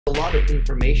a lot of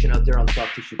information out there on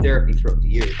soft tissue therapy throughout the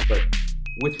years, but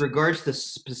with regards to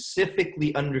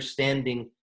specifically understanding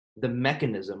the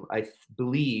mechanism, I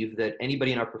believe that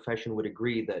anybody in our profession would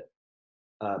agree that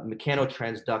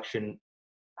mechanotransduction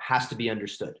has to be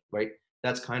understood, right?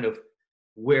 That's kind of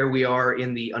where we are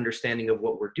in the understanding of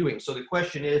what we're doing. So the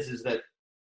question is that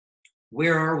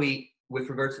where are we with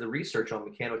regards to the research on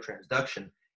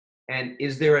mechanotransduction? And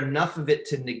is there enough of it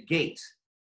to negate?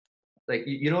 Like,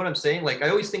 you know what I'm saying? Like, I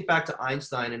always think back to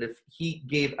Einstein, and if he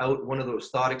gave out one of those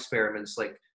thought experiments,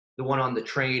 like the one on the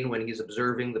train when he's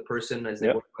observing the person as they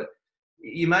work, but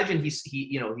you imagine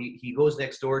he goes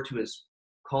next door to his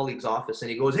colleague's office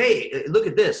and he goes, "Hey, look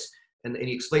at this," and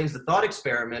he explains the thought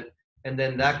experiment, and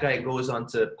then that guy goes on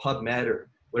to PubMed or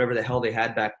whatever the hell they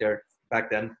had back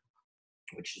then,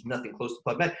 which is nothing close to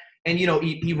PubMed, and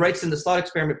he writes in the thought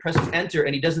experiment, presses enter,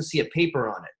 and he doesn't see a paper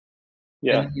on it.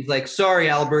 Yeah, and he's like, "Sorry,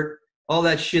 Albert, all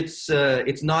that shit's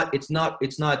it's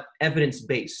not evidence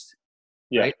based."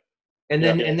 Yeah. Right? And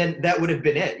then that would have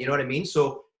been it. You know what I mean?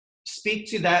 So speak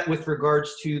to that with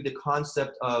regards to the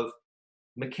concept of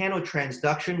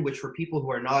mechanotransduction, which for people who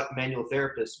are not manual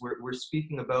therapists, we're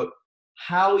speaking about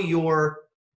how your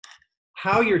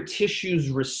tissues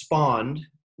respond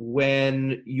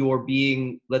when you're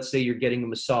being, let's say you're getting a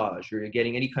massage or you're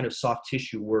getting any kind of soft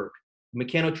tissue work.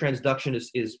 Mechanotransduction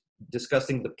is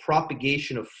discussing the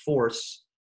propagation of force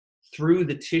through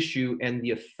the tissue and the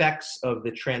effects of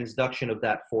the transduction of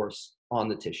that force on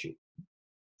the tissue.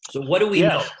 So what do we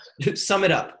know? Sum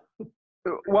it up.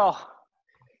 Well,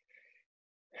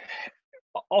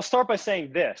 I'll start by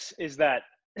saying this, is that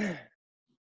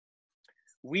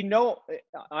we know,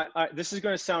 this is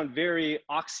going to sound very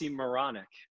oxymoronic.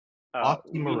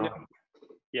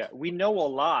 We know a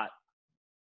lot.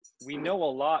 We know a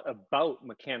lot about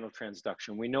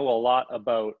mechanotransduction. We know a lot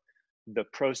about the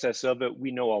process of it.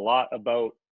 We know a lot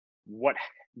about what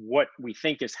we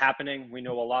think is happening. We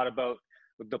know a lot about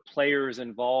the players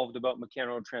involved about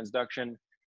mechanotransduction.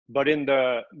 But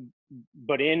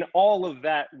in all of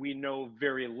that, we know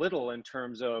very little in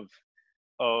terms of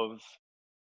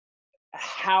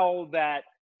how that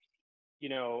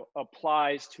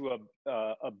applies to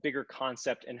a bigger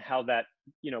concept, and how that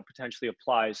potentially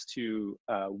applies to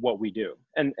what we do.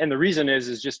 And the reason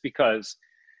is just because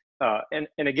and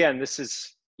again, this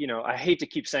is, I hate to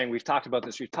keep saying we've talked about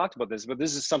this, but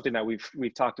this is something that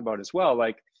we've talked about as well.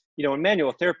 Like, in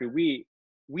manual therapy,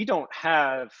 we don't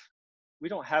have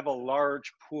a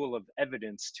large pool of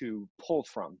evidence to pull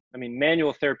from. I mean,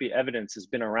 manual therapy evidence has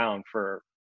been around for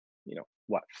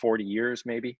 40 years,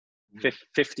 maybe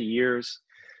 50 years.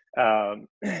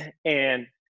 And,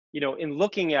 in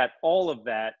looking at all of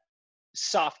that,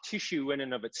 soft tissue in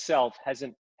and of itself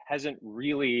hasn't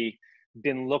really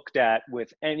been looked at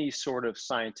with any sort of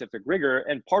scientific rigor.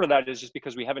 And part of that is just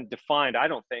because we haven't defined, I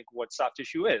don't think, what soft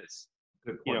tissue is.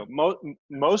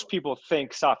 Most people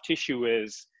think soft tissue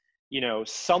is,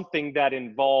 something that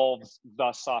involves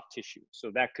the soft tissue.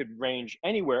 So that could range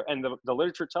anywhere. And the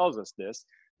literature tells us this.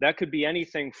 That could be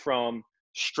anything from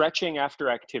stretching after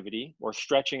activity or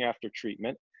stretching after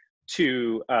treatment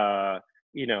to,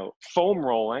 foam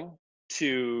rolling,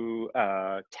 to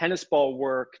tennis ball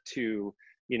work, to,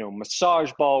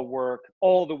 massage ball work,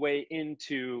 all the way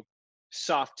into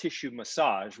soft tissue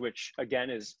massage, which again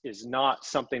is not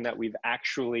something that we've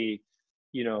actually,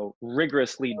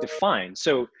 rigorously defined.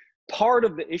 So part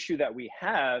of the issue that we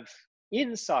have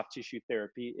in soft tissue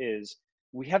therapy is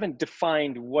we haven't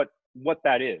defined what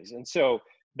that is. And so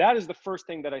that is the first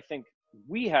thing that I think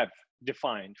we have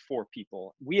defined for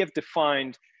people. We have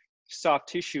defined soft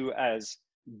tissue as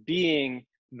being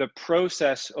the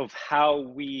process of how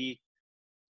we,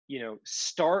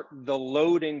 start the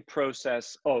loading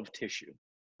process of tissue,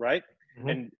 right?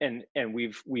 Mm-hmm. And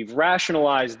we've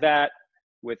rationalized that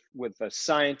with a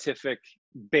scientific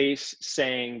base,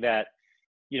 saying that,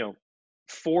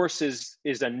 force is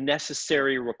a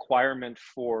necessary requirement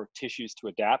for tissues to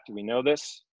adapt. We know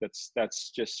this.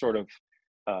 That's just sort of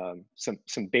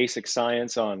some basic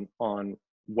science on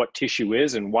what tissue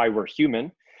is and why we're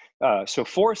human. So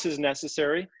force is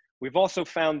necessary. We've also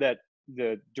found that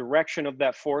the direction of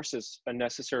that force is a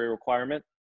necessary requirement.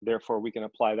 Therefore, we can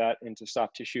apply that into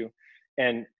soft tissue.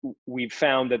 And we've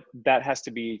found that has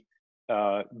to be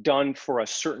done for a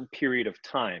certain period of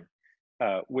time,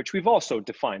 which we've also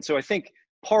defined. So I think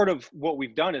part of what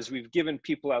we've done is we've given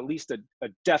people at least a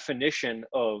definition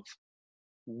of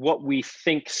what we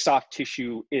think soft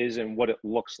tissue is and what it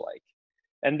looks like.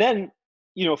 And then,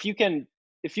 if you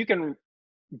can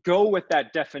go with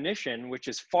that definition, which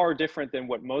is far different than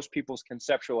what most people's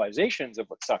conceptualizations of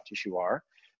what soft tissue are,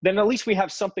 then at least we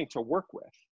have something to work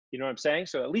with. You know what I'm saying?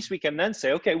 So at least we can then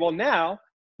say, okay, well, now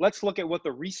let's look at what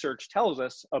the research tells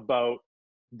us about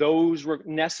those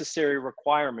necessary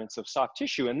requirements of soft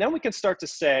tissue. And then we can start to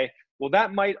say, well,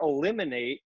 that might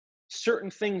eliminate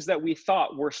certain things that we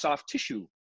thought were soft tissue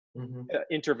Mm-hmm.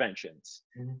 Interventions.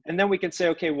 Mm-hmm. And then we can say,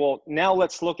 okay, well, now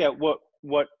let's look at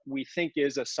what we think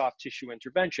is a soft tissue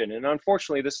intervention. And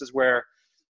unfortunately, this is where,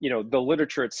 you know, the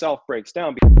literature itself breaks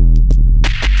down.